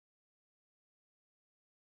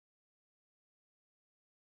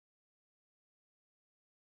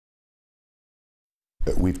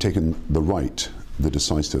We've taken the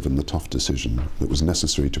decisive and the tough decision that was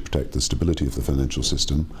necessary to protect the stability of the financial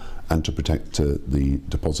system and to protect the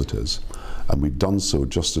depositors. And we've done so,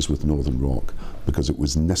 just as with Northern Rock, because it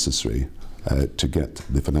was necessary to get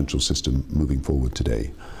the financial system moving forward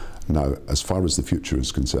today. Now, as far as the future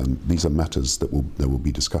is concerned, these are matters that there will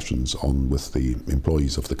be discussions on with the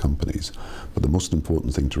employees of the companies. But the most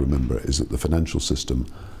important thing to remember is that the financial system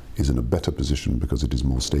is in a better position because it is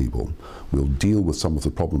more stable. We'll deal with some of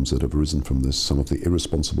the problems that have arisen from this, some of the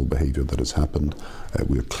irresponsible behaviour that has happened.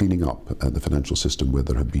 We're cleaning up the financial system where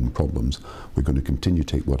there have been problems. We're going to continue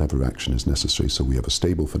to take whatever action is necessary so we have a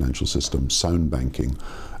stable financial system, sound banking,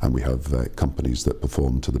 and we have companies that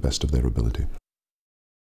perform to the best of their ability.